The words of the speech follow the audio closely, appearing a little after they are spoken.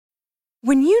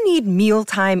When you need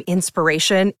mealtime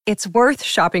inspiration, it's worth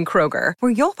shopping Kroger,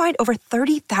 where you'll find over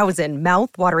 30,000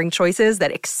 mouth-watering choices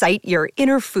that excite your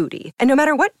inner foodie. And no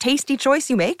matter what tasty choice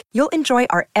you make, you'll enjoy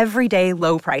our everyday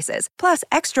low prices, plus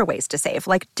extra ways to save,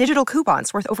 like digital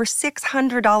coupons worth over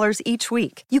 $600 each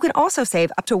week. You can also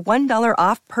save up to $1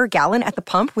 off per gallon at the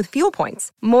pump with fuel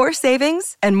points. More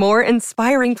savings and more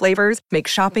inspiring flavors make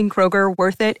shopping Kroger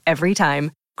worth it every time.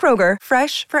 Kroger,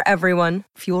 fresh for everyone.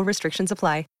 Fuel restrictions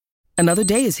apply. Another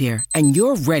day is here, and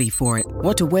you're ready for it.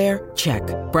 What to wear? Check.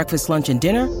 Breakfast, lunch, and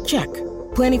dinner? Check.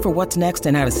 Planning for what's next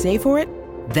and how to save for it?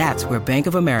 That's where Bank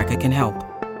of America can help.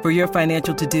 For your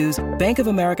financial to-dos, Bank of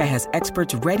America has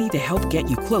experts ready to help get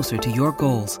you closer to your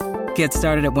goals. Get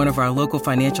started at one of our local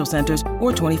financial centers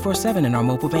or 24/7 in our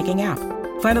mobile banking app.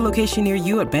 Find a location near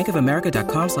you at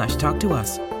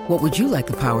bankofamerica.com/talktous. What would you like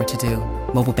the power to do?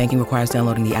 Mobile banking requires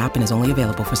downloading the app and is only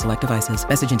available for select devices.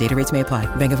 Message and data rates may apply.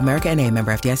 Bank of America N.A.,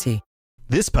 member FDIC.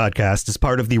 This podcast is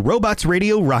part of the Robots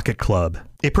Radio Rocket Club,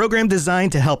 a program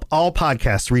designed to help all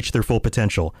podcasts reach their full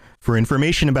potential. For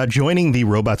information about joining the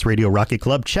Robots Radio Rocket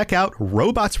Club, check out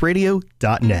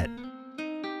robotsradio.net.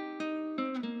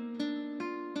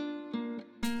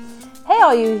 Hey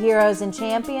all you heroes and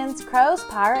champions, crows,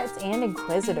 pirates, and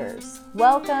inquisitors.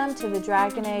 Welcome to the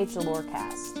Dragon Age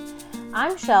Lorecast.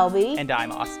 I'm Shelby. And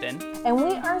I'm Austin. And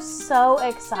we are so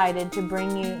excited to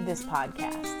bring you this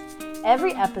podcast.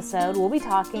 Every episode, we'll be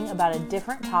talking about a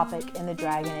different topic in the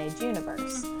Dragon Age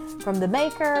universe. From the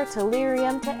Maker to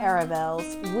Lyrium to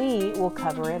Aravels, we will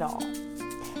cover it all.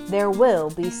 There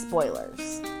will be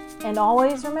spoilers. And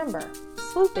always remember,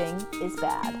 swooping is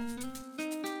bad.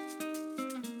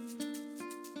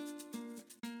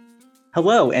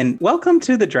 Hello, and welcome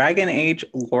to the Dragon Age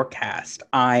Lorecast.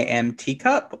 I am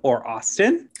Teacup, or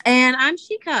Austin. And I'm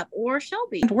Shecup, or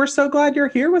Shelby. And we're so glad you're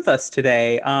here with us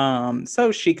today.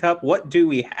 So Shecup, what do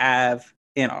we have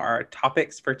in our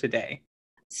topics for today?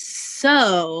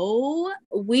 So,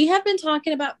 we have been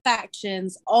talking about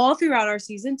factions all throughout our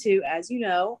season 2, as you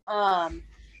know.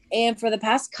 And for the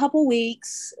past couple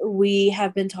weeks, we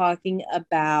have been talking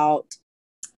about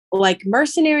like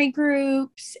mercenary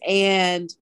groups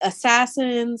and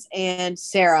assassins and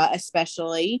Sarah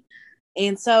especially.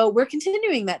 And so we're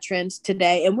continuing that trend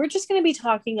today, and we're just going to be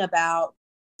talking about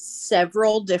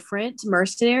several different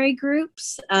mercenary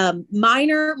groups,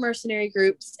 minor mercenary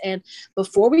groups. And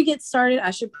before we get started,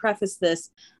 I should preface this.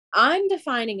 I'm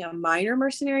defining a minor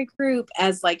mercenary group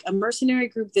as like a mercenary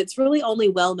group that's really only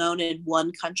well known in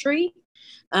one country.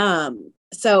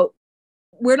 So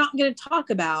we're not going to talk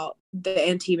about the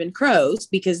Antivan Crows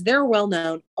because they're well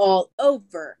known all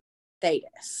over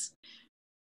Thedas.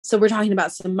 So we're talking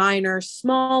about some minor,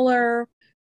 smaller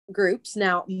groups.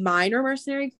 Now, minor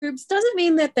mercenary groups doesn't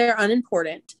mean that they're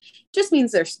unimportant. It just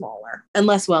means they're smaller and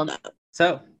less well known.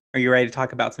 So, are you ready to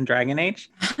talk about some Dragon Age?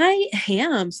 I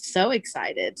am so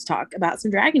excited to talk about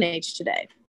some Dragon Age today.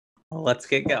 Well, let's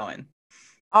get going.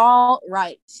 All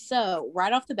right. So,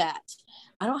 right off the bat,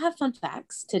 I don't have fun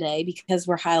facts today because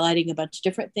we're highlighting a bunch of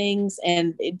different things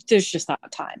and there's just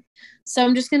not time. So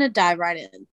I'm just going to dive right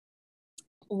in.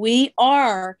 We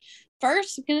are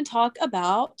first going to talk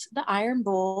about the Iron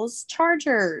Bull's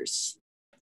Chargers.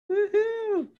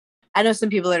 Woohoo! I know some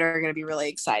people that are going to be really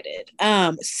excited.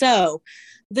 So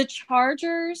the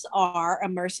Chargers are a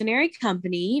mercenary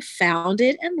company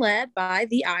founded and led by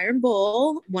the Iron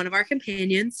Bull, one of our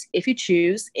companions, if you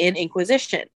choose, in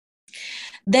Inquisition.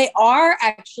 They are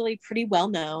actually pretty well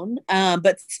known,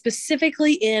 but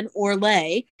specifically in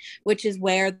Orlais, which is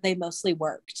where they mostly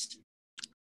worked.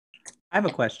 I have a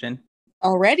question.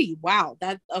 Already? Wow.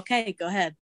 Okay, go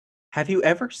ahead. Have you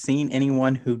ever seen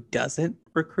anyone who doesn't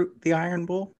recruit the Iron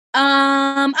Bull?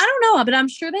 I don't know, but I'm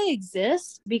sure they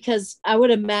exist because I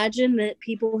would imagine that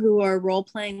people who are role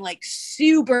playing like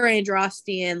super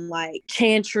Androstian, like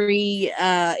Chantry,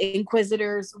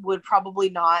 Inquisitors would probably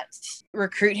not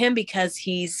recruit him because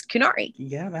he's Qunari.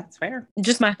 Yeah, that's fair.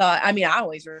 Just my thought. I mean, I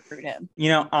always recruit him. You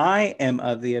know, I am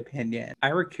of the opinion I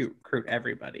recruit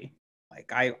everybody.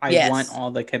 Like I Yes. want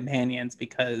all the companions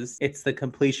because it's the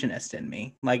completionist in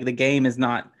me. Like the game is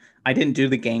not, I didn't do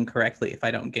the game correctly if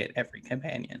I don't get every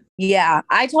companion. Yeah,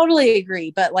 I totally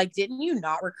agree. But like, didn't you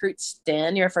not recruit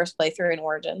Sten your first playthrough in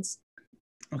Origins?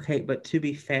 Okay, but to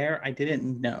be fair, I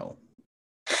didn't know.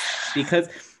 Because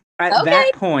at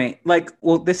that point, like,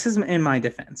 well, this is in my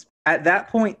defense. At that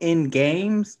point in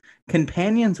games,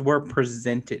 companions were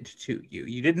presented to you.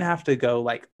 You didn't have to go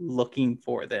like looking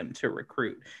for them to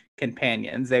recruit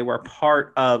companions. They were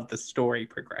part of the story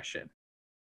progression.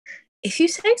 If you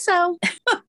say so.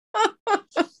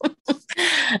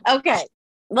 Okay.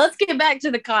 let's get back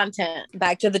to the content,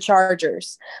 back to the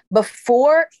Chargers.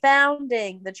 Before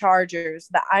founding the Chargers,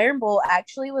 the Iron Bull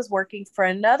actually was working for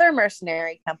another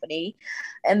mercenary company,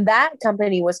 and that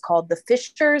company was called the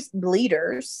Fishers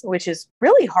Bleeders, which is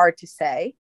really hard to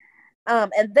say.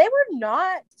 And they were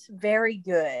not very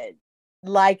good,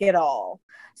 like at all.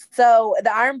 So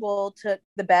the Iron Bull took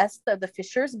the best of the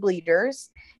Fishers Bleeders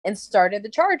and started the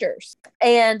Chargers.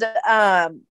 And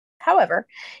however,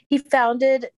 he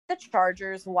founded the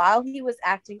Chargers while he was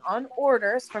acting on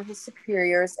orders from his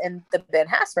superiors in the Ben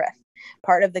Hasreth,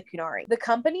 part of the Kunari. The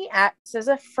company acts as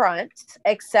a front,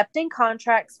 accepting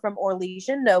contracts from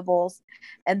Orlesian nobles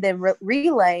and then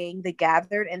relaying the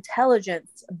gathered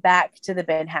intelligence back to the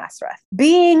Ben Hasreth.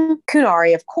 Being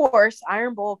Kunari, of course,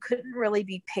 Iron Bull couldn't really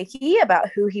be picky about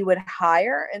who he would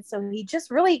hire, and so he just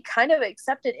really kind of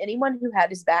accepted anyone who had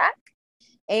his back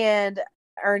and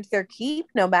earned their keep,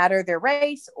 no matter their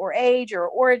race or age or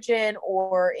origin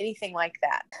or anything like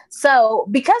that. So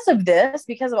because of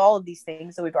all of these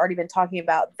things that we've already been talking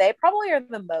about, they probably are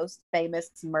the most famous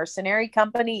mercenary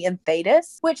company in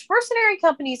Thedas, which mercenary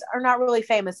companies are not really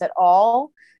famous at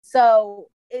all. So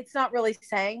it's not really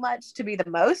saying much to be the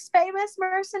most famous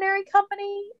mercenary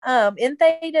company in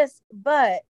Thedas,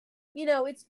 but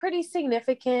it's pretty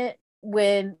significant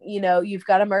when you've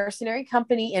got a mercenary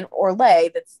company in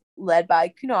Orlais that's led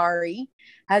by Kunari,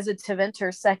 has a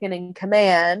Tevinter second in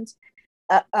command,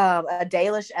 a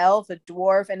Dalish elf, a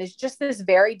dwarf, and it's just this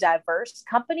very diverse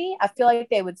company. I feel like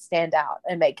they would stand out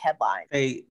and make headlines.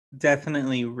 They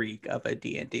definitely reek of a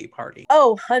D&D party.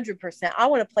 Oh, 100%. I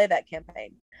want to play that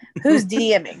campaign. Who's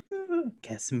DMing?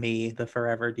 Guess me, the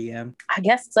forever DM. I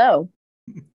guess so.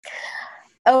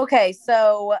 Okay,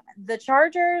 so the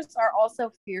Chargers are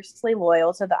also fiercely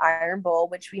loyal to the Iron Bull,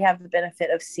 which we have the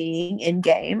benefit of seeing in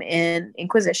game in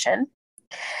Inquisition.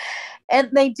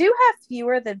 And they do have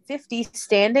fewer than 50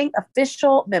 standing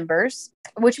official members,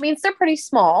 which means they're pretty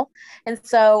small. And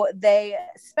so they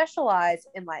specialize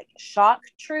in like shock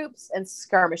troops and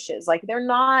skirmishes. They're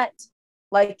not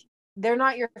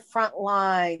your front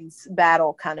lines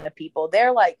battle kind of people.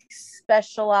 They're like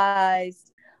specialized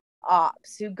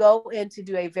ops who go in to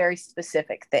do a very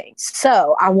specific thing.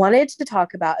 So I wanted to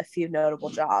talk about a few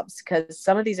notable jobs because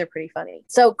some of these are pretty funny.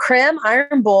 So Krem,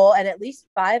 Iron Bull, and at least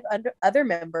 5 other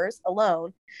members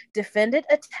alone defended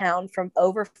a town from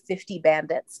over 50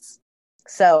 bandits.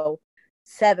 So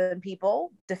 7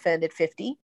 people defended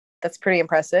 50. That's pretty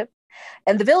impressive.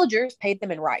 And the villagers paid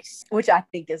them in rice, which I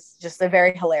think is just a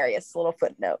very hilarious little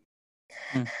footnote.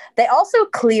 They also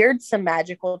cleared some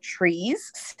magical trees,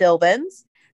 sylvans,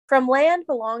 from land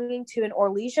belonging to an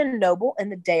Orlesian noble in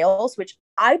the Dales, which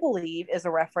I believe is a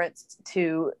reference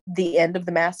to the end of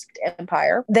the Masked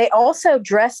Empire. They also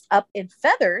dressed up in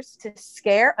feathers to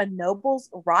scare a noble's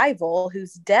rival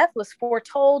whose death was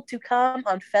foretold to come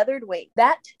on feathered wings.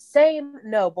 That same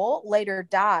noble later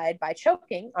died by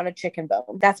choking on a chicken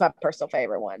bone. That's my personal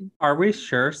favorite one. Are we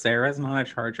sure Sarah's not a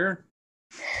Charger?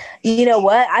 You know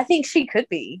what? I think she could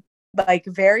be.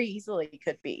 Very easily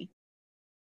could be.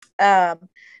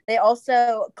 They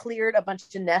also cleared a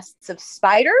bunch of nests of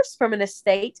spiders from an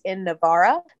estate in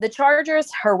Navarra. The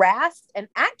Chargers harassed an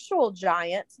actual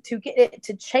giant to get it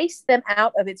to chase them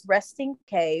out of its resting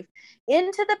cave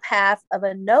into the path of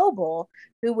a noble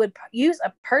who would use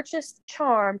a purchased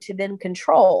charm to then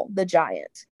control the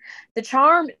giant. The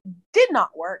charm did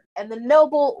not work, and the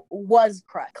noble was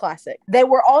classic. They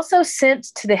were also sent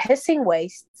to the Hissing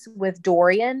Wastes with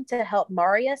Dorian to help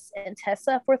Marius and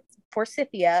Tessa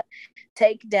Forsythia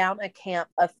take down a camp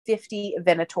of 50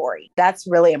 Venatori. That's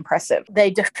really impressive. They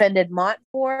defended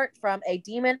Montfort from a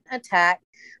demon attack,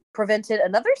 prevented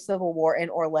another civil war in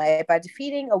Orlais by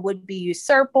defeating a would-be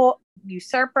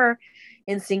usurper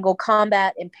in single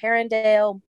combat in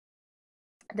Perendale.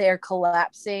 They're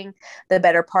collapsing the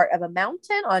better part of a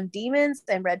mountain on demons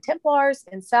and Red Templars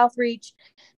in Southreach,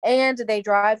 and they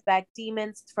drive back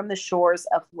demons from the shores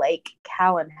of Lake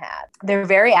Calenhad. They're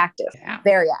very active,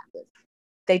 very active.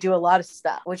 They do a lot of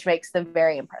stuff, which makes them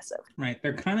very impressive. Right.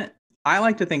 They're kind of, I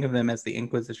like to think of them as the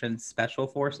Inquisition special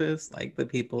forces, like the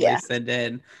people they send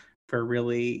in for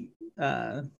really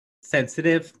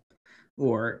sensitive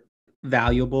or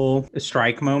valuable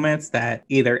strike moments that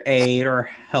either aid or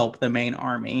help the main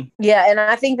army. Yeah, and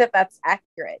I think that that's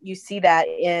accurate. You see that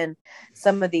in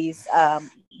some of these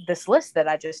this list that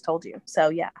I just told you. So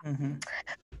yeah. Mm-hmm.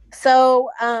 So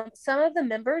some of the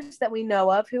members that we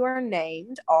know of who are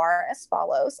named are as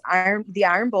follows. The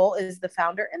Iron Bull is the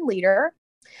founder and leader.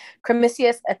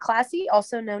 Cremisius Aclassi,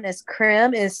 also known as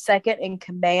Krem, is second in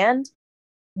command.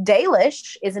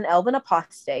 Dalish is an elven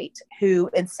apostate who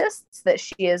insists that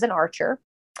she is an archer.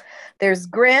 There's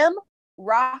Grim,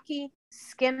 Rocky,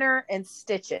 Skinner, and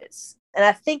Stitches. And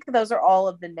I think those are all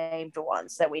of the named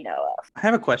ones that we know of. I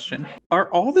have a question. Are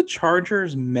all the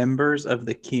Chargers members of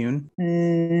the Qun?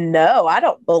 No, I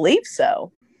don't believe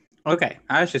so. Okay,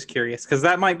 I was just curious because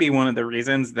that might be one of the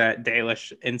reasons that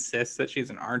Dalish insists that she's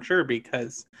an archer,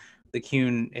 because the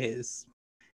Qun is,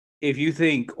 if you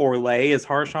think Orlais is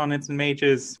harsh on its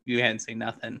mages, you hadn't seen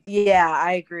nothing. Yeah,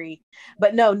 I agree.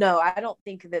 But no, I don't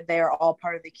think that they are all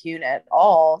part of the Qun at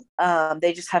all.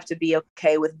 They just have to be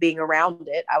okay with being around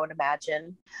it, I would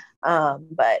imagine.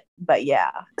 But yeah.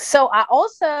 So I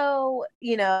also,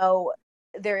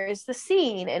 there is the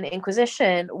scene in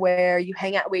Inquisition where you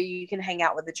can hang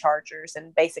out with the Chargers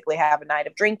and basically have a night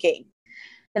of drinking.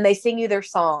 And they sing you their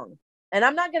song. And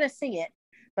I'm not going to sing it,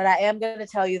 but I am going to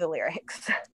tell you the lyrics.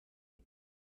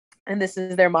 And this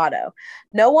is their motto.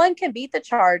 No one can beat the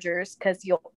Chargers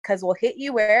because we'll hit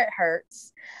you where it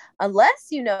hurts, unless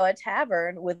you know a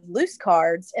tavern with loose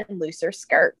cards and looser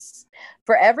skirts.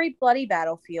 For every bloody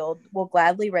battlefield, we'll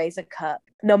gladly raise a cup.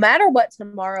 No matter what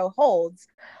tomorrow holds,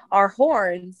 our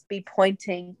horns be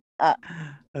pointing up.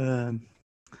 You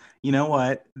know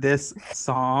what? This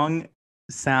song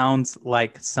sounds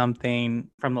like something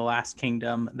from The Last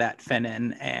Kingdom that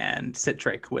Finnan and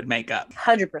Citric would make up.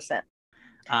 100%.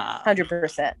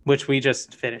 100%. Which we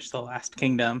just finished The Last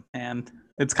Kingdom, and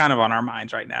it's kind of on our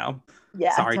minds right now.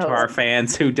 Yeah. Sorry to our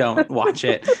fans who don't watch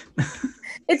it.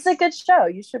 It's a good show.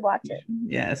 You should watch it.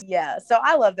 Yes. Yeah. So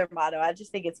I love their motto. I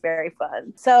just think it's very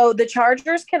fun. So the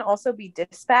Chargers can also be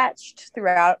dispatched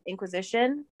throughout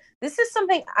Inquisition. This is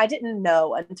something I didn't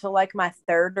know until like my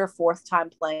third or fourth time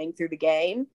playing through the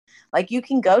game. Like you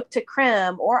can go to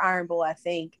Krem or Iron Bull, I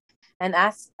think, and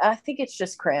ask, I think it's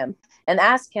just Krem, and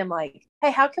ask him like,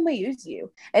 hey, how can we use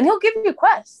you? And he'll give you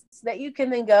quests that you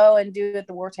can then go and do at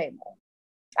the war table.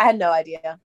 I had no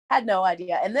idea.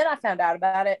 And then I found out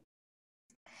about it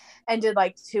and did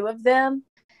like 2 of them,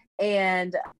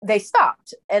 and they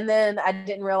stopped. And then I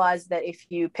didn't realize that if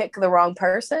you pick the wrong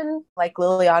person, like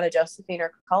Liliana, Josephine,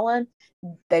 or Cullen,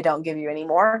 they don't give you any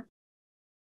more.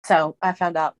 So I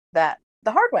found out that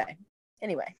the hard way.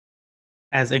 Anyway.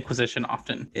 As Inquisition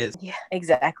often is. Yeah,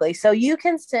 exactly. So you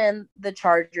can send the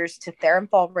Chargers to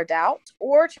Therenfall Redoubt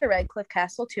or to Redcliffe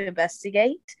Castle to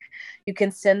investigate. You can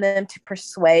send them to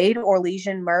persuade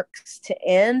Orlesian mercs to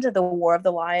end the War of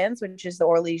the Lions, which is the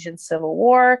Orlesian Civil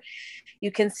War.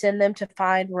 You can send them to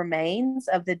find remains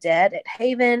of the dead at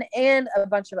Haven and a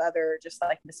bunch of other just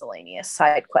like miscellaneous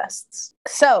side quests.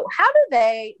 So how do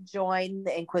they join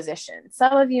the Inquisition?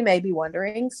 Some of you may be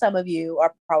wondering. Some of you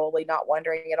are probably not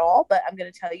wondering at all, but I'm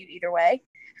going to tell you either way.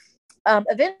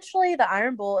 Eventually, the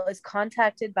Iron Bull is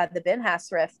contacted by the Ben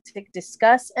Hassareth to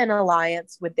discuss an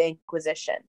alliance with the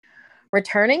Inquisition.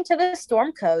 Returning to the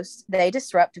Storm Coast, they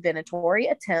disrupt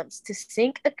Venatori attempts to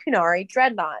sink a Qunari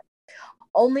dreadnought,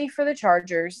 only for the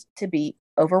Chargers to be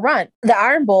overrun. The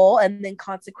Iron Bull, and then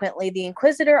consequently the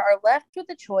Inquisitor, are left with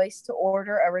the choice to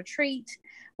order a retreat,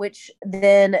 which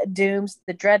then dooms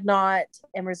the dreadnought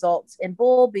and results in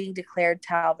Bull being declared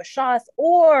Tal Vashoth,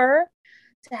 or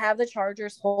to have the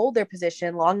Chargers hold their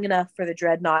position long enough for the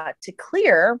dreadnought to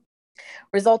clear,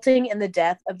 resulting in the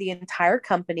death of the entire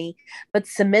company, but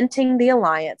cementing the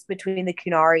alliance between the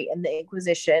Qunari and the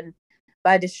Inquisition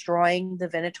by destroying the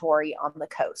Venatori on the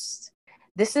coast.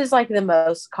 This is like the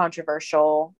most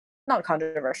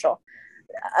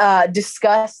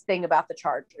discussed thing about the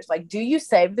Chargers. Like, do you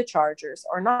save the Chargers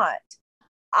or not?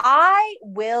 I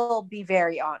will be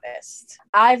very honest.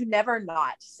 I've never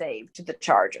not saved the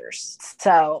Chargers.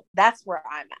 So that's where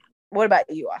I'm at. What about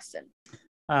you, Austin?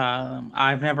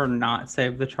 I've never not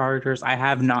saved the Chargers. I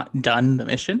have not done the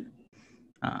mission.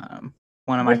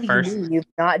 One of my first. You've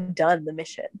not done the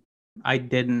mission. I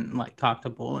didn't talk to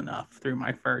Bull enough through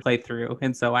my first playthrough,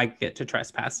 and so I get to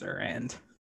Trespasser, and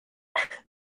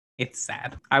it's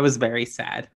sad. I was very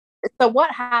sad. So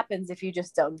what happens if you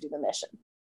just don't do the mission?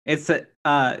 It's it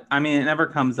never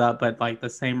comes up, but the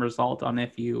same result on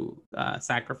if you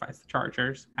sacrifice the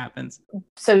Chargers happens.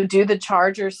 So do the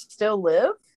Chargers still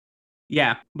live?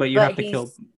 Yeah, but you have to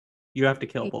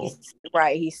kill Bull.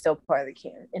 Right, he's still part of the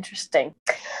Qun. Interesting.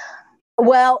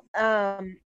 Well,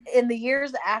 in the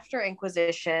years after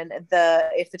Inquisition,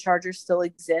 if the Chargers still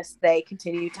exist, they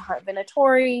continue to hunt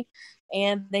Venatori,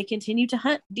 and they continue to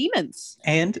hunt demons.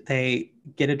 And they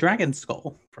get a dragon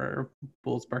skull for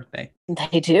Bull's birthday.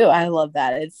 They do. I love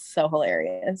that. It's so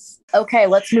hilarious. Okay,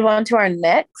 let's move on to our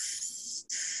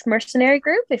next mercenary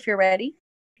group, if you're ready.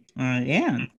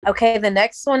 Yeah. Okay, the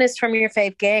next one is from your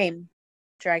fave game,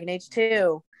 Dragon Age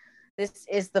 2. This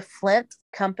is the Flint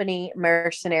Company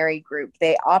mercenary group.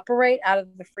 They operate out of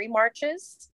the Free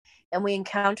Marches and we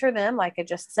encounter them, like I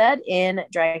just said, in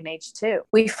Dragon Age 2.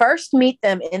 We first meet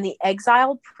them in the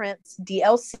Exiled Prince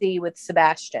DLC with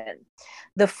Sebastian.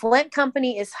 The Flint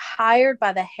Company is hired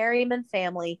by the Harriman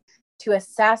family to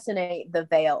assassinate the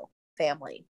Vale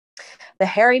family. The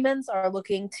Harrimans are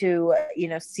looking to,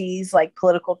 seize like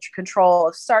political control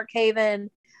of Starkhaven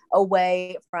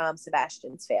away from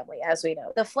Sebastian's family, as we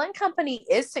know. The Flint Company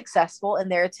is successful in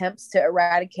their attempts to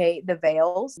eradicate the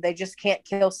Vales. They just can't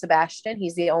kill Sebastian.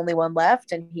 He's the only one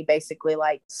left, and he basically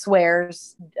like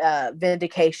swears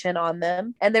vindication on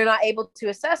them. And they're not able to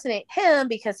assassinate him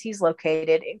because he's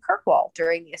located in Kirkwall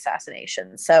during the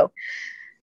assassination. So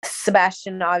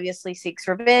Sebastian obviously seeks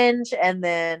revenge, and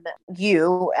then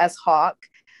you, as Hawke,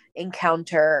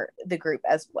 encounter the group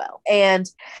as well. And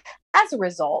as a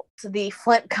result, the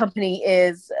Flint Company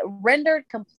is rendered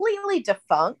completely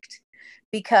defunct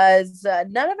because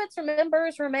none of its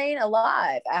members remain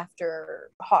alive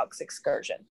after Hawke's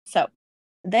excursion. So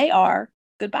they are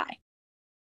goodbye.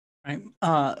 Right.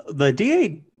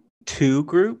 The DA2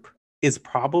 group is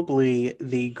probably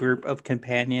the group of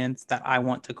companions that I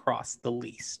want to cross the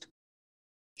least.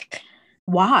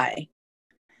 Why?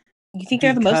 You think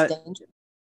they're the most dangerous?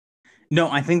 No,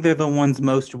 I think they're the ones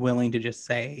most willing to just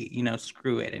say,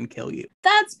 screw it and kill you.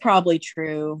 That's probably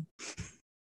true.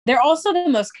 They're also the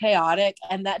most chaotic,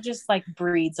 and that just like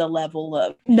breeds a level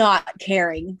of not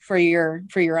caring for your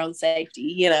own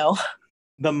safety,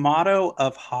 The motto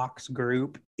of Hawke's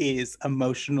group is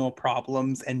emotional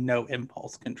problems and no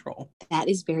impulse control. That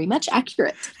is very much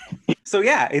accurate. So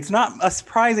yeah, it's not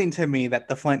surprising to me that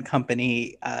the Flint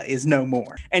Company is no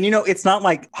more. And it's not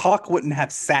like Hawke wouldn't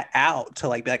have sat out to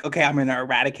be like, okay, I'm going to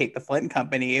eradicate the Flint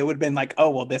Company. It would have been like, oh,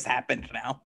 well, this happened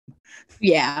now.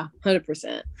 Yeah,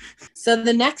 100%. So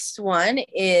the next one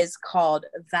is called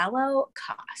Valo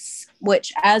Kas,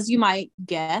 which, as you might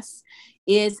guess,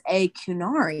 is a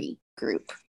Qunari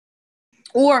group.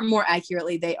 Or more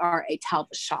accurately, they are a Tal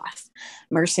Vashoth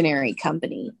mercenary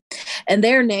company. And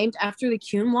they're named after the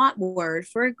Qunlot word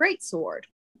for a greatsword.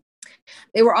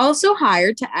 They were also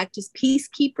hired to act as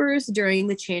peacekeepers during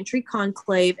the Chantry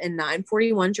Conclave in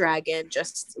 941 Dragon,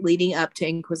 just leading up to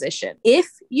Inquisition. If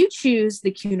you choose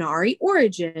the Qunari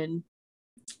origin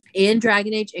in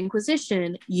Dragon Age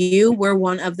Inquisition, you were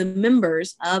one of the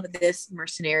members of this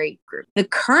mercenary group. The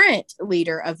current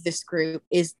leader of this group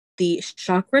is the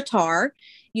Shakratar.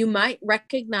 You might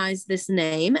recognize this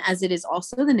name as it is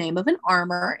also the name of an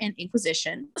armor in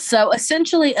Inquisition. So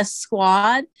essentially a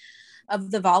squad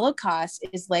of the Valo Kas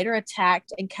is later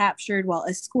attacked and captured while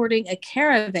escorting a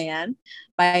caravan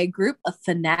by a group of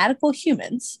fanatical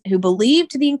humans who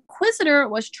believed the Inquisitor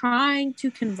was trying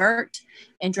to convert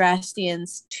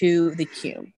Andrastians to the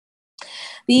Qun.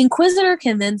 The Inquisitor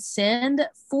can then send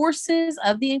forces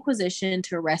of the Inquisition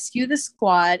to rescue the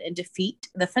squad and defeat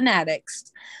the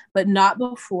fanatics, but not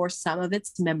before some of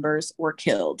its members were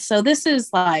killed. So this is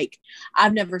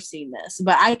I've never seen this,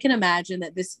 but I can imagine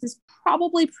that this is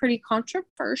probably pretty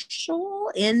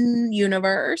controversial in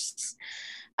universe.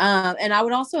 And I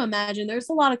would also imagine there's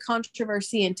a lot of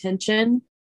controversy and tension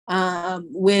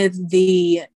with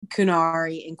the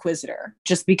Qunari Inquisitor,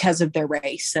 just because of their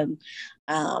race and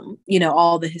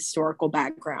all the historical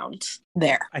background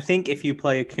there. I think if you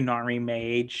play a Qunari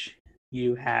mage,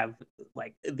 you have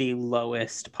the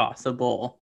lowest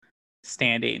possible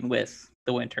standing with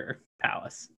the Winter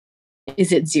Palace.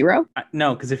 Is it 0?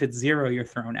 No, because if it's 0, you're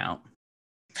thrown out.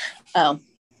 Oh,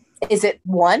 is it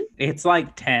 1? It's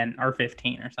 10 or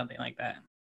 15 or something like that.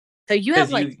 So you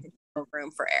have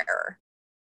room for error.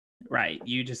 Right.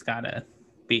 You just gotta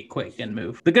be quick and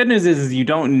move. The good news is you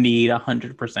don't need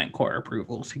 100% core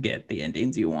approval to get the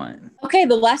endings you want. Okay,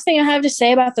 the last thing I have to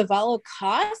say about the Valo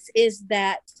Kas is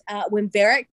that when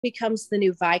Varric becomes the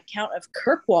new Viscount of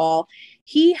Kirkwall,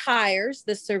 he hires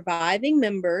the surviving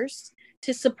members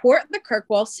to support the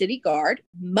Kirkwall City Guard,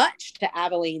 much to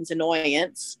Aveline's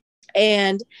annoyance.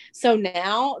 And so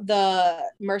now the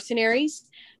mercenaries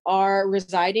are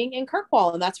residing in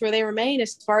Kirkwall, and that's where they remain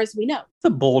as far as we know. It's a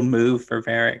bold move for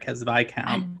Varric as Viscount.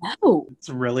 I know. It's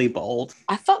really bold.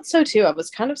 I thought so too. I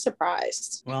was kind of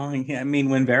surprised. Well, I mean,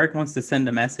 when Varric wants to send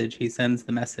a message, he sends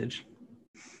the message.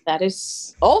 That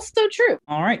is also true.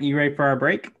 All right, you ready for our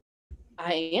break?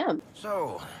 I am.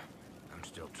 So, I'm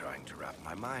still trying to wrap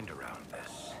my mind around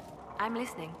this. I'm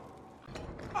listening.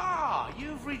 Ah,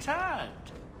 you've returned.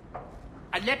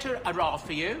 A letter arrived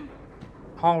for you.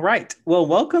 All right. Well,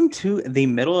 welcome to the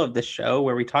middle of the show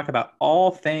where we talk about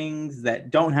all things that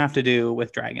don't have to do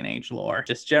with Dragon Age lore,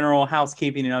 just general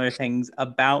housekeeping and other things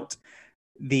about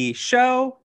the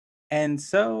show. And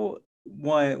so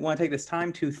want to take this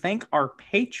time to thank our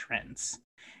patrons.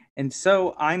 And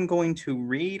so I'm going to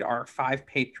read our 5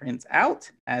 patrons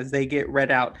out as they get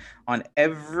read out on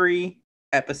every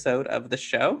episode of the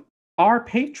show. Our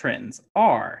patrons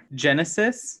are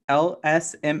Genesis,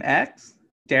 LSMX,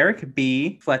 Derek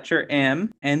B, Fletcher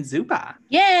M, and Zuba.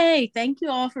 Yay! Thank you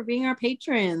all for being our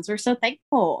patrons. We're so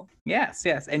thankful. Yes.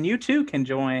 And you too can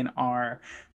join our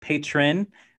Patreon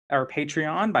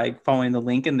by following the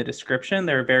link in the description.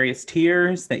 There are various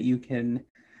tiers that you can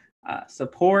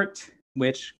support,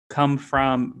 which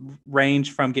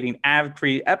range from getting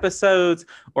ad-free episodes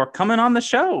or coming on the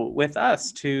show with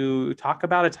us to talk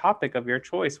about a topic of your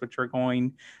choice, which we're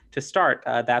going to start.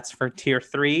 That's for tier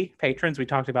 3 patrons. We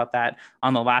talked about that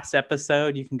on the last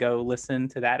episode. You can go listen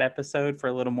to that episode for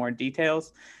a little more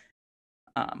details.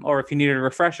 Or if you needed a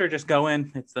refresher, just go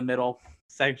in. It's the middle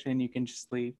section. You can just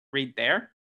read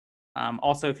there.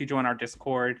 Also, if you join our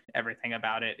Discord, everything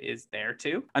about it is there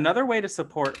too. Another way to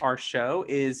support our show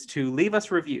is to leave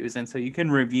us reviews. And so you can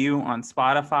review on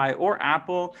Spotify or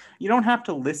Apple. You don't have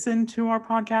to listen to our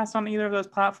podcast on either of those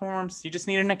platforms. You just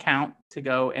need an account to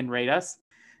go and rate us.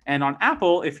 And on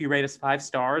Apple, if you rate us 5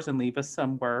 stars and leave us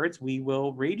some words, we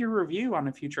will read your review on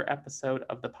a future episode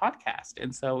of the podcast.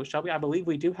 And so, Shelby, I believe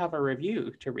we do have a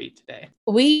review to read today.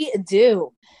 We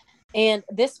do. And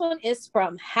this one is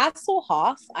from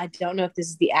Hasselhoff. I don't know if this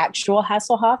is the actual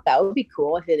Hasselhoff. That would be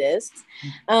cool if it is.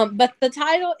 But the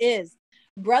title is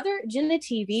Brother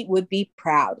Genitivi would be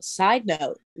proud. Side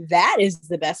note, that is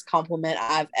the best compliment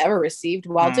I've ever received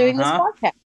while doing this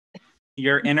podcast.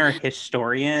 Your inner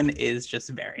historian is just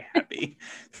very happy.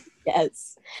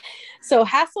 Yes. So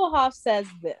Hasselhoff says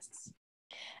this.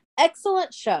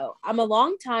 Excellent show. I'm a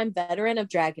longtime veteran of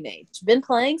Dragon Age. Been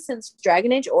playing since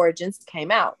Dragon Age Origins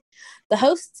came out. The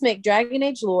hosts make Dragon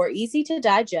Age lore easy to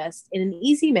digest in an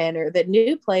easy manner that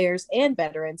new players and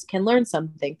veterans can learn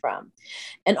something from.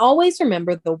 And always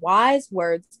remember the wise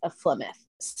words of Flemeth.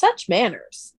 Such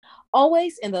manners.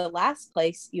 Always in the last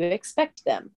place you expect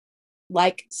them.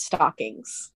 Like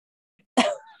stockings.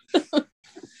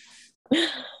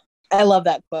 I love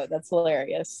that quote. That's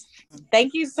hilarious.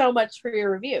 Thank you so much for your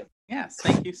review. Yes,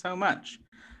 thank you so much.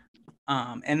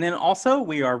 And then also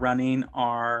we are running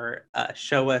our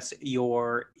Show Us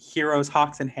Your Heroes,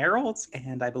 Hawks, and Heralds.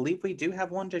 And I believe we do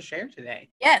have one to share today.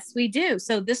 Yes, we do.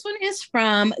 So this one is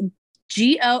from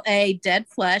GOA Dead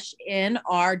Flesh in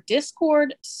our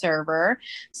Discord server.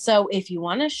 So if you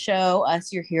want to show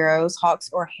us your heroes, hawks,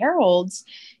 or heralds,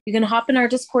 you can hop in our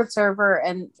Discord server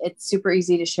and it's super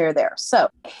easy to share there. So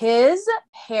his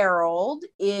herald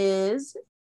is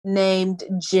named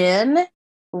Jin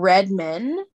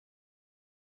Redman,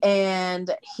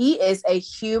 and he is a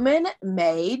human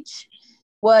mage,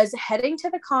 was heading to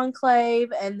the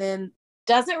Conclave and then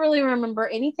doesn't really remember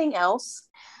anything else.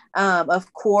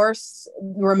 Of course,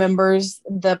 remembers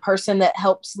the person that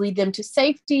helps lead them to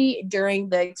safety during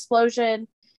the explosion.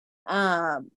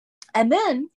 And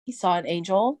then he saw an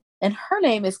angel, and her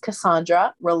name is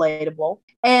Cassandra, relatable.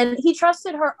 And he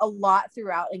trusted her a lot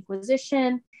throughout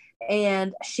Inquisition,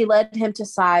 and she led him to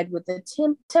side with the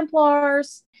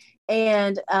Templars.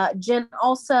 And Jen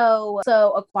also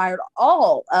acquired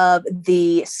all of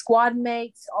the squad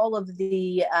mates, all of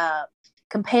the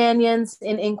companions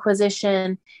in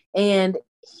Inquisition, and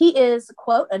he is,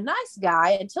 quote, a nice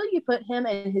guy until you put him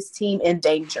and his team in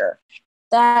danger.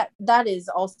 That is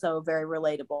also very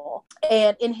relatable.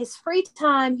 And in his free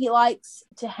time, he likes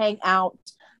to hang out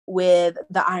with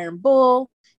the Iron Bull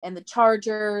and the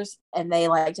Chargers, and they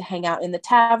like to hang out in the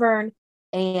tavern,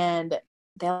 and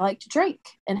they like to drink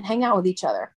and hang out with each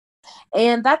other.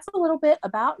 And that's a little bit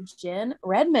about Jen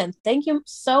Redmond. Thank you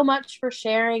so much for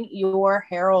sharing your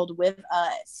herald with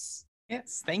us.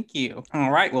 Yes, thank you.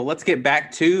 All right, well, let's get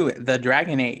back to the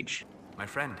Dragon Age. My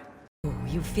friend.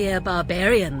 You fear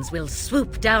barbarians will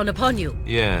swoop down upon you.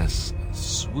 Yes,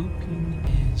 swooping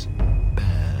is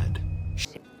bad.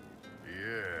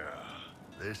 Yeah,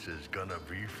 this is gonna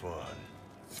be fun.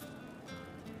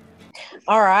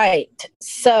 All right,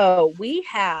 so we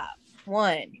have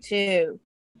 1, 2,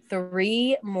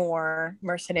 3 more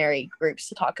mercenary groups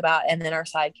to talk about, and then our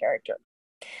side character.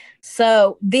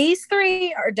 So these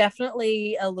 3 are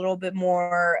definitely a little bit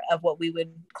more of what we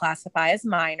would classify as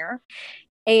minor.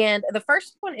 And the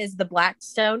first one is the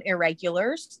Blackstone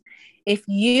Irregulars. If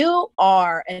you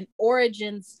are an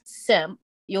Origins simp,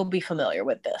 you'll be familiar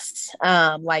with this,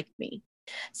 like me.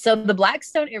 So the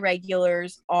Blackstone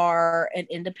Irregulars are an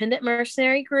independent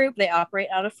mercenary group. They operate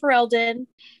out of Ferelden.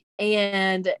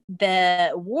 And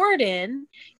the warden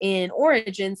in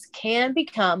Origins can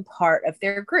become part of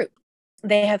their group.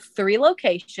 They have 3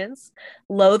 locations: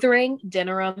 Lothering,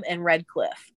 Denerim, and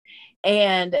Redcliffe.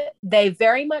 And they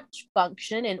very much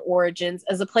function in Origins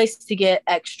as a place to get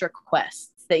extra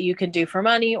quests that you can do for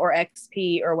money or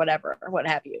XP or whatever, or what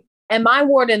have you. And my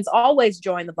wardens always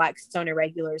join the Blackstone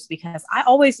Irregulars because I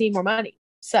always need more money.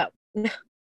 So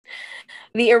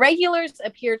the Irregulars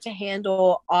appear to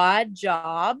handle odd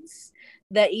jobs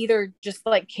that either just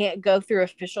like can't go through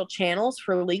official channels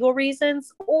for legal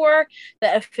reasons, or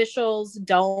that officials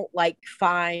don't like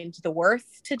find the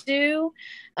worth to do,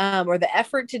 or the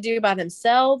effort to do by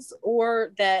themselves,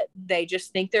 or that they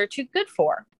just think they're too good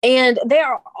for. And they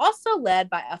are also led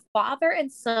by a father and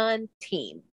son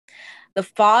team. The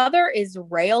father is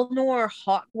Raelnor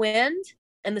Hawkwind,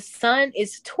 and the son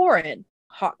is Torin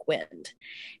Hawkwind.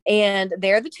 And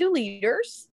they're the two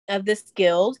leaders of this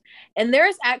guild. And there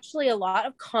is actually a lot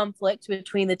of conflict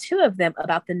between the two of them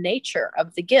about the nature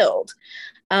of the guild.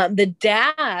 The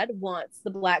dad wants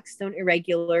the Blackstone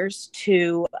Irregulars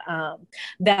to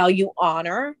value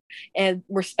honor and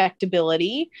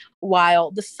respectability,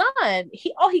 while the son,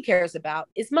 all he cares about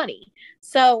is money.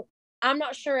 So I'm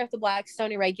not sure if the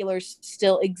Blackstone Irregulars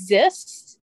still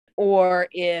exist or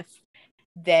if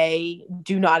they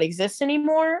do not exist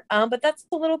anymore. But that's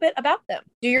a little bit about them.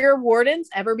 Do your wardens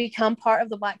ever become part of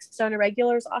the Blackstone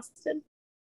Irregulars, Austin?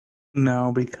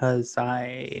 No, because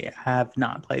I have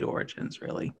not played Origins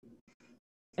really.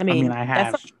 I mean I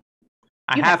have.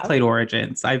 I have played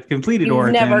Origins. I've completed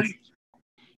Origins.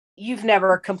 You've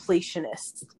never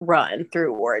completionist run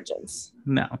through Origins.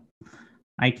 No.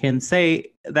 I can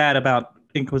say that about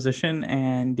Inquisition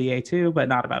and DA2, but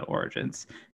not about Origins.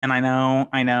 And I know,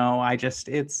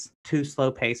 it's too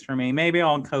slow paced for me. Maybe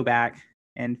I'll go back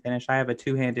and finish. I have a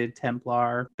two-handed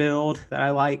Templar build that I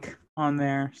like on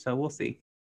there, so we'll see.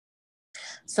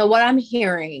 So what I'm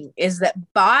hearing is that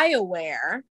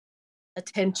BioWare,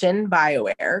 attention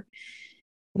BioWare,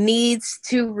 needs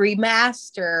to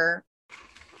remaster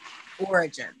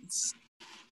Origins.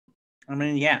 I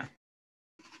mean, yeah.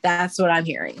 That's what I'm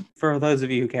hearing. For those of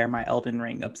you who care, my Elden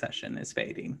Ring obsession is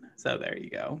fading. So there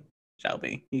you go.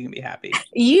 Shelby, you can be happy.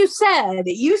 You said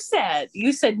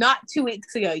not 2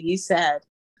 weeks ago, you said,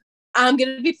 I'm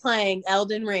going to be playing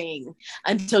Elden Ring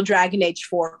until Dragon Age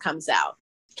 4 comes out.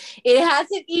 It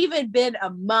hasn't even been a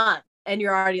month and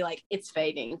you're already like, it's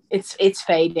fading. It's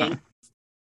fading.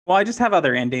 Well, I just have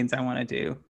other endings I want to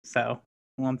do. So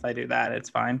once I do that, it's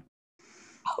fine.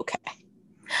 Okay.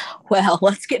 Well,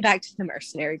 let's get back to the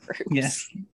mercenary groups. Yes.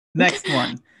 Next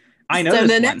one. I know so this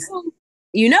the one. next one.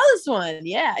 You know this one.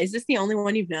 Yeah. Is this the only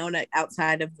one you've known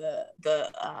outside of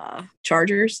the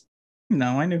Chargers?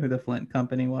 No, I knew who the Flint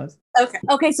Company was.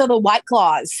 Okay. So the White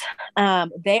Claws,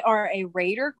 they are a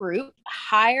raider group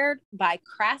hired by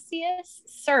Crassius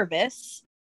Service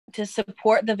to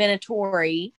support the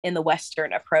Venatori in the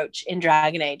Western approach in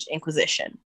Dragon Age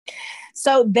Inquisition.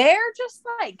 So they're just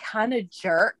like kind of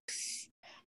jerks.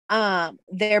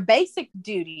 Their basic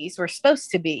duties were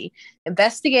supposed to be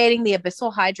investigating the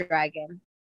Abyssal High Dragon,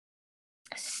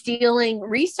 stealing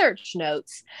research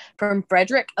notes from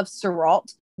Frederick of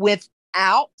Seralt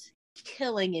without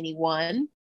killing anyone,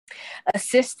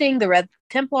 assisting the Red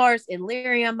Templars in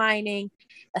Lyria mining,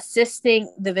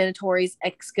 assisting the Venatori's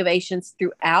excavations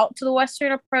throughout to the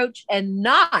Western approach, and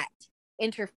not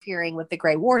interfering with the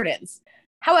Grey Wardens.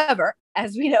 However,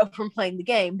 as we know from playing the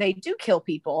game, they do kill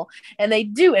people and they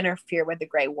do interfere with the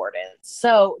Grey Wardens.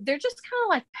 So they're just kind of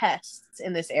like pests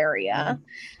in this area.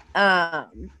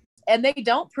 And they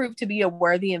don't prove to be a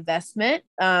worthy investment.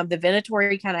 The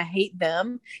Venatori kind of hate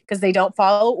them because they don't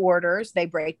follow orders. They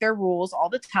break their rules all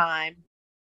the time.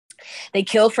 They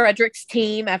kill Frederick's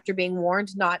team after being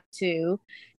warned not to.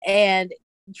 And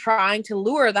trying to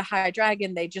lure the High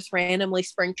Dragon, they just randomly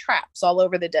spring traps all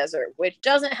over the desert, which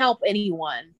doesn't help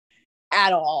anyone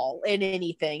at all in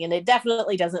anything. And it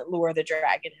definitely doesn't lure the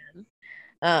dragon in.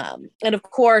 And of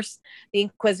course, the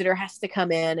Inquisitor has to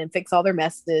come in and fix all their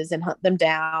messes and hunt them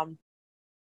down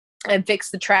and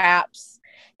fix the traps.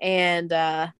 And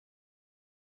the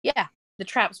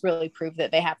traps really prove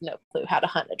that they have no clue how to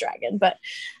hunt a dragon. But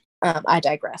I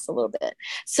digress a little bit.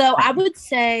 So I would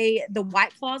say the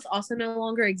White Claws also no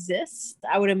longer exist.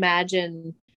 I would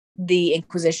imagine the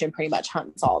Inquisition pretty much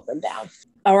hunts all of them down.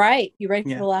 All right. You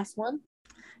ready for the last one?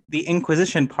 The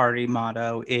Inquisition party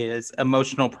motto is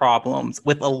emotional problems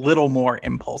with a little more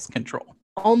impulse control.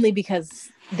 Only because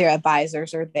their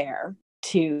advisors are there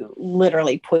to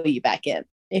literally pull you back in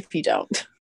if you don't.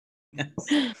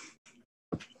 Yes.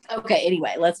 Okay,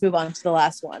 anyway, let's move on to the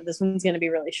last one. This one's going to be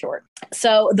really short.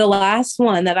 So the last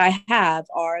one that I have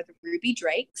are the Ruby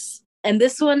Drakes. And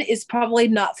this one is probably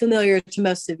not familiar to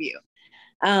most of you.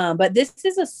 But this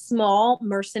is a small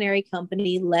mercenary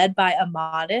company led by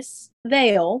Amadis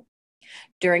Vale,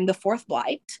 during the Fourth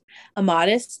Blight.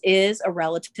 Amadis is a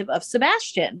relative of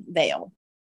Sebastian Vale.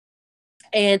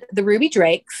 And the Ruby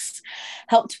Drakes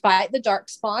helped fight the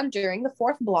Darkspawn during the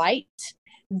Fourth Blight.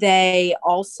 They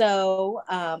also,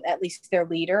 at least their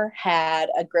leader, had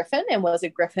a griffin and was a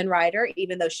griffin rider,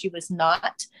 even though she was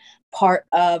not part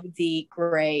of the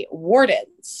Grey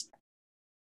Wardens.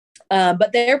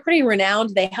 But they're pretty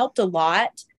renowned. They helped a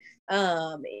lot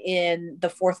in the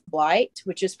Fourth Blight,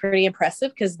 which is pretty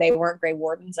impressive because they weren't Grey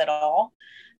Wardens at all.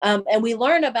 And we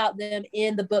learn about them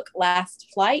in the book Last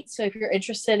Flight. So if you're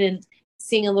interested in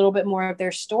seeing a little bit more of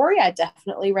their story, I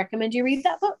definitely recommend you read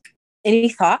that book. Any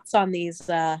thoughts on these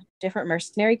different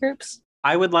mercenary groups?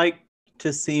 I would like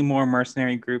to see more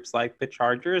mercenary groups like the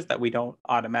Chargers that we don't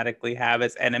automatically have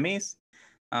as enemies,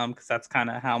 because that's kind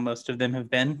of how most of them have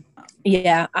been.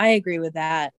 Yeah, I agree with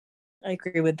that. I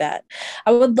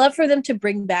would love for them to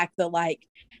bring back the like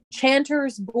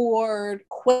Chanter's board,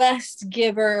 quest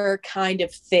giver kind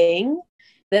of thing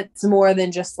that's more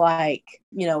than just like,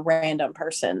 you know, random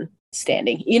person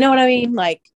standing. You know what I mean?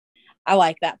 Like, I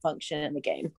like that function in the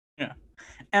game. Yeah.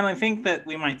 And I think that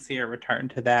we might see a return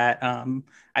to that.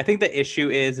 I think the issue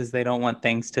is they don't want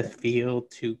things to feel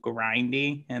too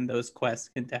grindy, and those quests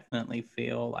can definitely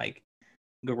feel like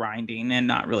grinding and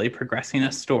not really progressing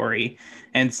a story.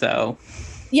 And so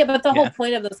yeah, but the whole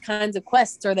point of those kinds of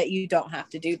quests are that you don't have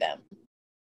to do them.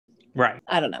 Right.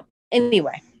 I don't know.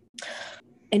 Anyway,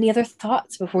 any other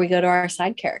thoughts before we go to our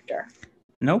side character?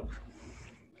 Nope.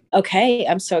 Okay,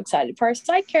 I'm so excited for our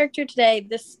side character today.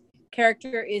 This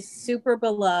character is super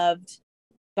beloved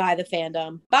by the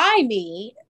fandom, by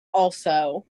me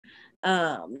also.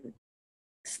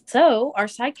 So our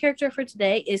side character for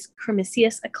today is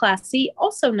Cremisius Aclassi,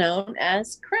 also known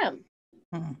as Crem.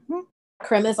 Mm-hmm.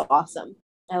 Crem is awesome.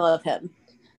 I love him.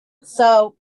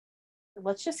 So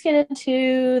let's just get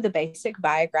into the basic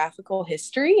biographical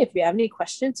history. If you have any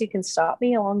questions, you can stop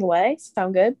me along the way.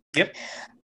 Sound good? Yep.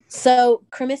 So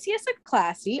Cremisius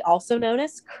Aclassi, also known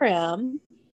as Crem,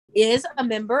 is a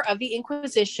member of the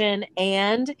Inquisition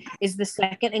and is the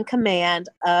second in command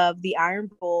of the Iron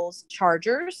Bull's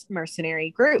Chargers mercenary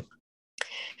group.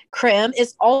 Crem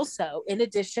is also, in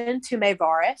addition to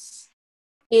Maevaris,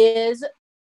 is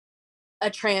a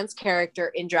trans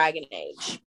character in Dragon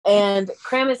Age. And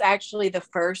Crem is actually the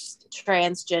first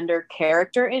transgender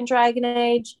character in Dragon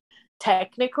Age,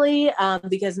 technically,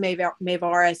 because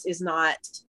Maevaris is not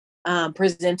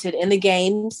presented in the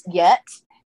games yet.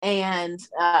 And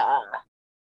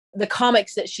the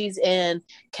comics that she's in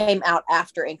came out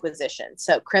after Inquisition.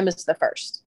 So Crem is the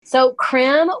first. So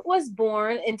Crem was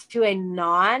born into a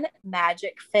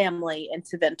non-magic family in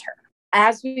Tevinter.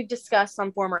 As we've discussed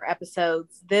on former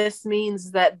episodes, this means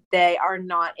that they are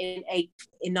not in a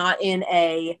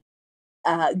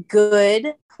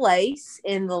good place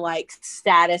in the like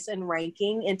status and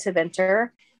ranking in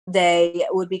Tevinter. They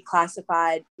would be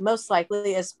classified most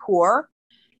likely as poor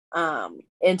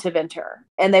in Tevinter,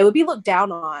 and they would be looked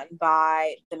down on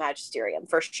by the Magisterium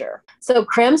for sure. So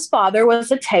Crem's father was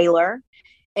a tailor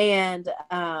and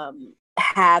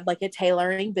had like a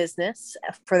tailoring business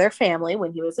for their family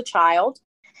when he was a child.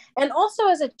 And also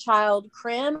as a child,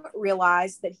 Crem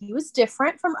realized that he was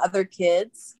different from other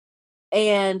kids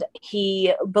and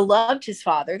he beloved his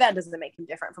father. That doesn't make him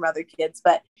different from other kids,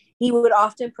 but he would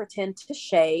often pretend to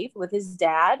shave with his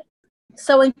dad.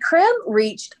 So when Crem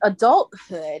reached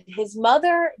adulthood, his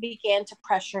mother began to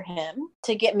pressure him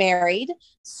to get married,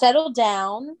 settle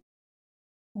down,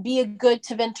 be a good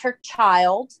Tevinter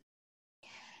child.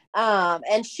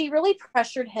 And she really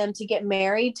pressured him to get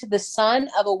married to the son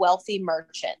of a wealthy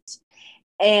merchant.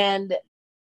 And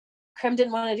Crem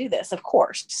didn't want to do this, of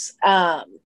course.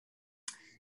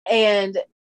 And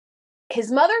his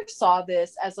mother saw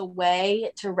this as a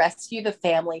way to rescue the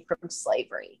family from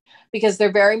slavery, because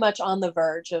they're very much on the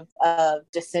verge of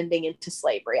descending into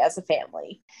slavery as a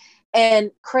family.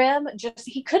 And Crem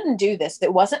he couldn't do this.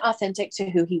 It wasn't authentic to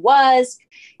who he was.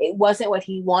 It wasn't what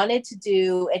he wanted to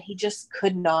do. And he just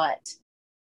could not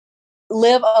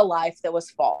live a life that was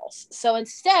false. So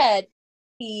instead,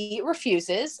 he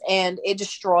refuses, and it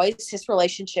destroys his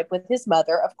relationship with his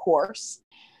mother, of course.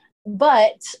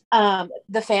 But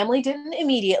the family didn't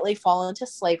immediately fall into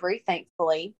slavery,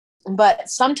 thankfully. But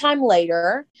sometime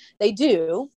later, they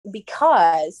do,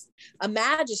 because a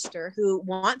magister who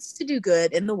wants to do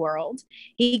good in the world,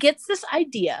 he gets this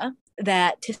idea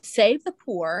that to save the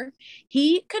poor,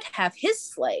 he could have his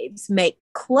slaves make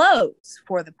clothes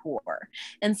for the poor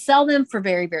and sell them for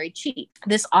very, very cheap.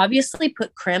 This obviously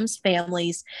put Crem's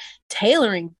family's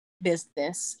tailoring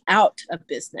business out of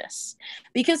business,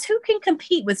 because who can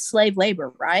compete with slave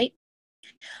labor, right?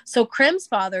 So Krim's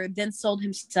father then sold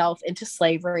himself into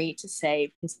slavery to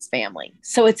save his family.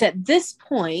 So it's at this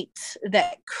point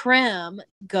that Krim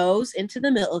goes into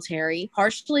the military,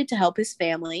 partially to help his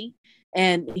family,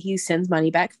 and he sends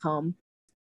money back home.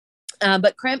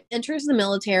 But Krim enters the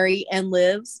military and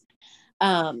lives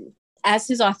as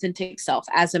his authentic self,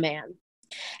 as a man.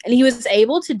 And he was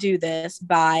able to do this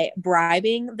by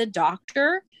bribing the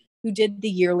doctor who did the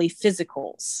yearly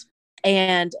physicals.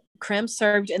 And Krim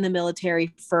served in the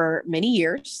military for many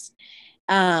years.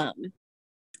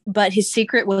 But his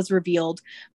secret was revealed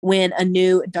when a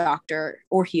new doctor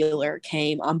or healer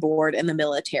came on board in the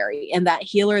military, and that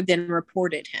healer then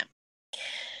reported him.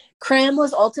 Krim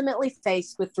was ultimately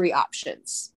faced with 3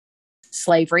 options: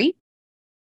 slavery,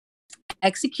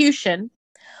 execution,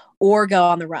 or go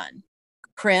on the run.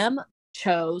 Krim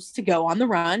chose to go on the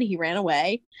run. He ran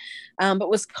away, but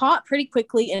was caught pretty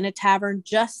quickly in a tavern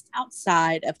just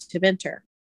outside of Tevinter.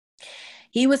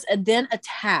 He was then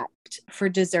attacked for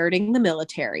deserting the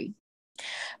military,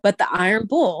 but the Iron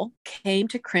Bull came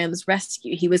to Krim's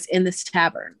rescue. He was in this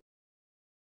tavern.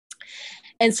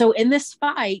 And so in this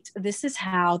fight, this is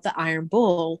how the Iron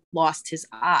Bull lost his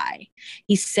eye.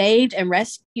 He saved and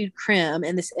rescued Krim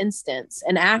in this instance.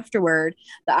 And afterward,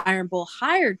 the Iron Bull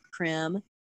hired Krim,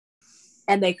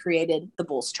 and they created the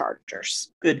Bull's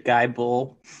Chargers. Good guy,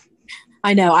 Bull.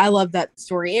 I know. I love that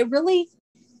story. It really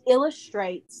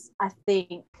illustrates, I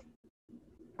think,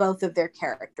 both of their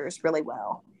characters really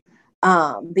well.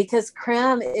 Because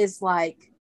Krim is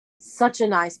like such a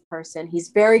nice person. He's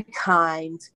very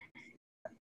kind,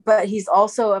 but he's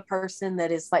also a person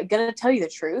that is like going to tell you the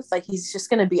truth. Like, he's just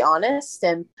going to be honest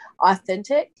and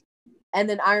authentic. And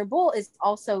then Iron Bull is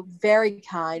also very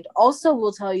kind, also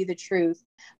will tell you the truth,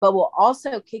 but will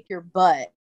also kick your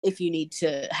butt if you need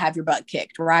to have your butt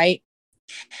kicked, right?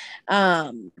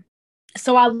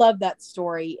 So I love that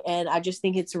story, and I just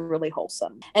think it's really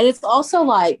wholesome. And it's also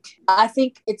like, I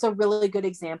think it's a really good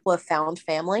example of found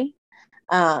family.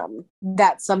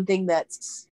 That's something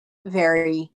that's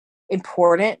very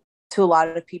important to a lot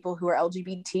of people who are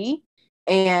LGBT,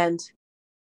 and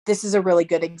this is a really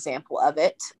good example of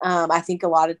it. I think a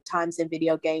lot of times in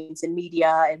video games and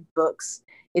media and books,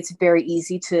 it's very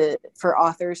easy for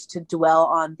authors to dwell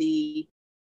on the,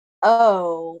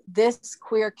 oh, this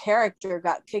queer character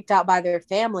got kicked out by their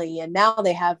family and now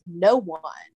they have no one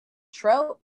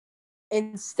trope,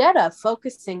 instead of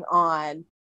focusing on,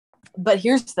 but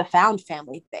here's the found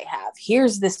family they have.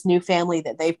 Here's this new family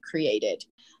that they've created.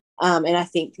 And I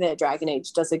think that Dragon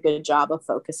Age does a good job of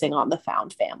focusing on the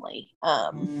found family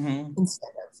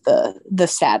instead of the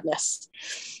sadness.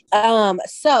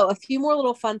 So a few more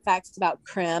little fun facts about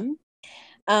Krim.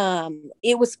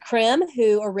 It was Krim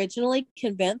who originally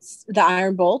convinced the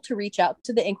Iron Bull to reach out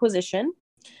to the Inquisition,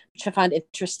 which I find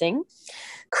interesting.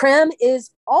 Krim is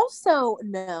also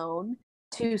known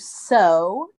to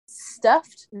sew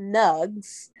stuffed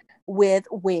nugs with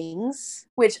wings,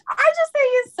 which I just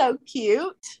think is so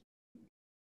cute.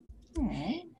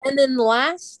 And then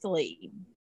lastly,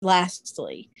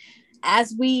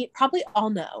 as we probably all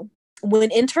know,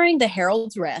 when entering the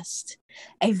Herald's Rest,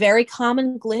 a very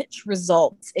common glitch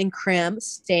results in Krim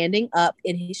standing up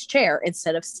in his chair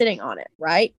instead of sitting on it,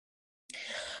 right?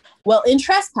 Well, in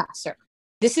Trespasser,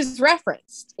 this is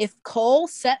referenced if Cole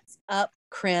sets up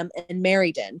Krim and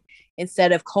Meriden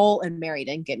instead of Cole and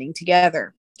Meriden getting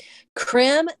together.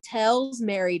 Krim tells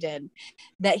Meriden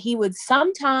that he would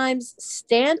sometimes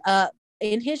stand up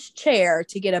in his chair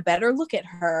to get a better look at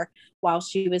her while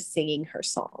she was singing her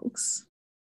songs.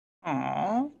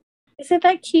 Aww. Isn't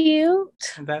that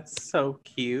cute? That's so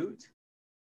cute.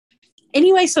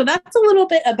 Anyway, so that's a little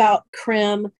bit about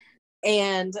Krim,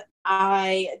 and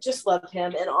I just love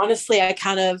him. And honestly, I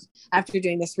kind of, after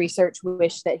doing this research,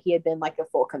 wish that he had been like a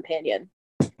full companion.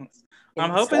 I'm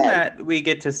hoping that we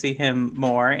get to see him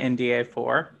more in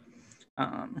DA4.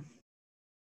 I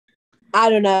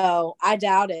don't know. I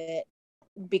doubt it,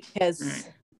 because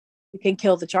you can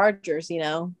kill the Chargers, you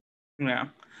know? Yeah.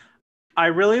 I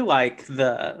really like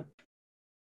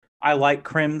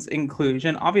Krim's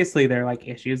inclusion. Obviously, there are like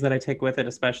issues that I take with it,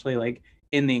 especially like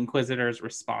in the Inquisitor's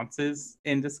responses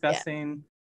in discussing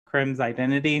Krim's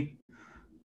identity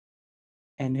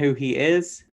and who he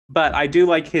is. But I do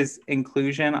like his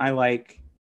inclusion. I like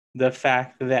the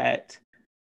fact that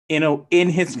in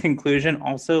his conclusion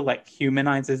also like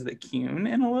humanizes the Qun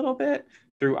in a little bit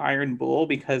through Iron Bull,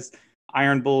 because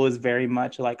Iron Bull is very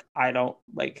much like, I don't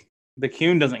like, the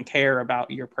Qun doesn't care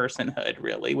about your personhood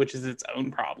really, which is its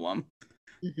own problem.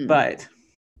 But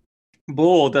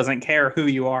Bull doesn't care who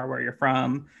you are, where you're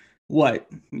from,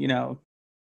 what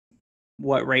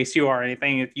race you are, or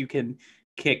anything. If you can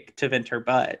kick Tevinter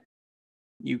butt,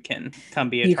 you can come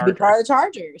be a you Charger. can be part of the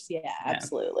Chargers. Yeah,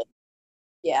 absolutely.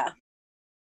 Yeah.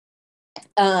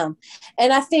 And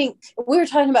I think we were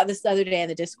talking about this the other day in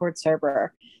the Discord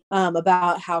server,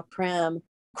 about how Krim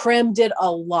did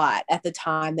a lot at the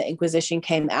time the Inquisition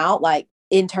came out, like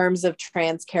in terms of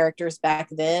trans characters back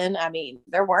then. I mean,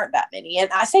 there weren't that many.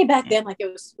 And I say back then like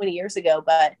it was 20 years ago,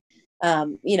 but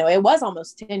it was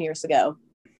almost 10 years ago.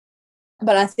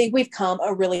 But I think we've come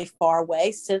a really far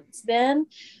way since then.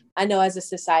 I know as a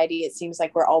society, it seems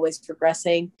like we're always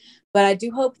progressing, but I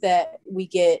do hope that we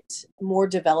get more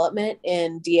development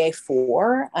in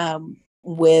DA4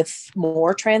 with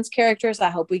more trans characters. I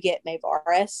hope we get Maeve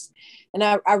Aris, and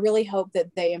I really hope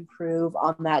that they improve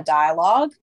on that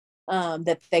dialogue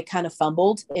that they kind of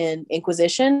fumbled in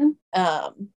Inquisition.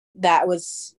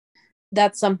 That's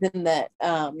something that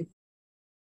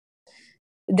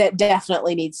that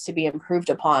definitely needs to be improved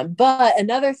upon. But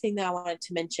another thing that I wanted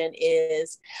to mention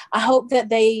is I hope that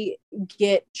they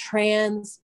get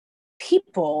trans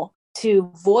people to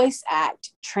voice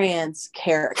act trans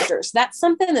characters. That's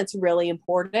something that's really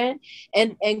important.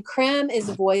 And Krim is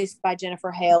voiced by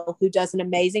Jennifer Hale, who does an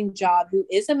amazing job, who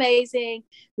is amazing,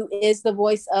 who is the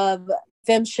voice of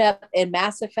FemShep in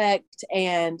Mass Effect,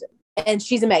 and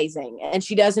she's amazing, and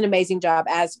she does an amazing job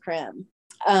as Krim.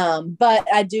 But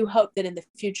I do hope that in the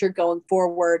future going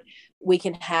forward, we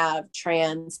can have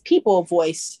trans people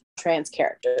voice trans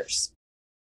characters,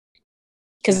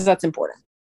 because that's important.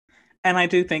 And I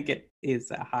do think it is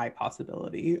a high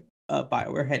possibility of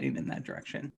BioWare heading in that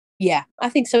direction. Yeah, I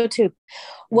think so too.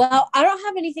 Well, I don't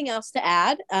have anything else to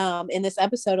add in this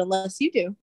episode unless you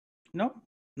do. Nope,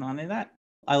 none of that.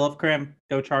 I love Krim.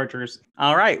 Go Chargers.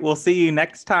 All right, we'll see you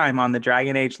next time on the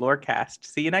Dragon Age Lorecast.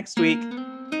 See you next week.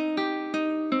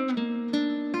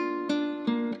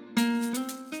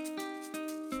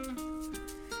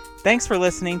 Thanks for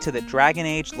listening to the Dragon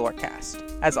Age Lorecast.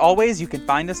 As always, you can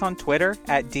find us on Twitter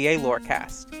at DA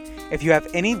Lorecast. If you have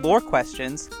any lore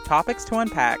questions, topics to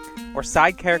unpack, or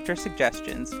side character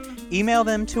suggestions, email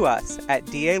them to us at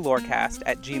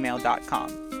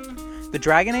dalorecast@gmail.com. The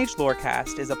Dragon Age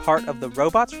Lorecast is a part of the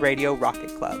Robots Radio Rocket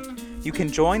Club. You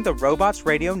can join the Robots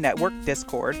Radio Network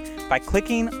Discord by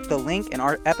clicking the link in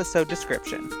our episode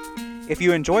description. If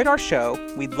you enjoyed our show,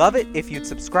 we'd love it if you'd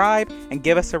subscribe and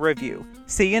give us a review.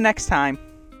 See you next time.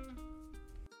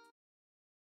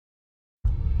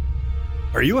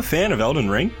 Are you a fan of Elden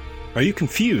Ring? Are you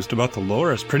confused about the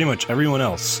lore as pretty much everyone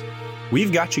else?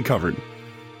 We've got you covered.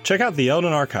 Check out the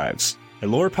Elden Archives, a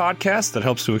lore podcast that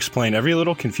helps to explain every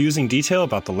little confusing detail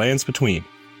about the Lands Between.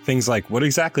 Things like what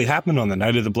exactly happened on the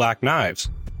Night of the Black Knives,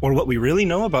 or what we really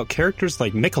know about characters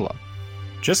like Miquella.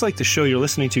 Just like the show you're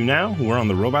listening to now, we're on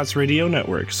the Robots Radio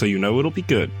Network, so you know it'll be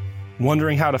good.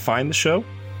 Wondering how to find the show?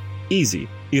 Easy.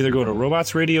 Either go to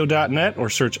robotsradio.net or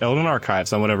search Elden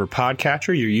Archives on whatever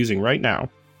podcatcher you're using right now.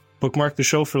 Bookmark the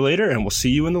show for later, and we'll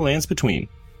see you in the Lands Between.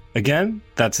 Again,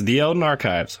 that's the Elden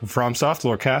Archives, a FromSoft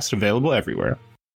Lorecast available everywhere.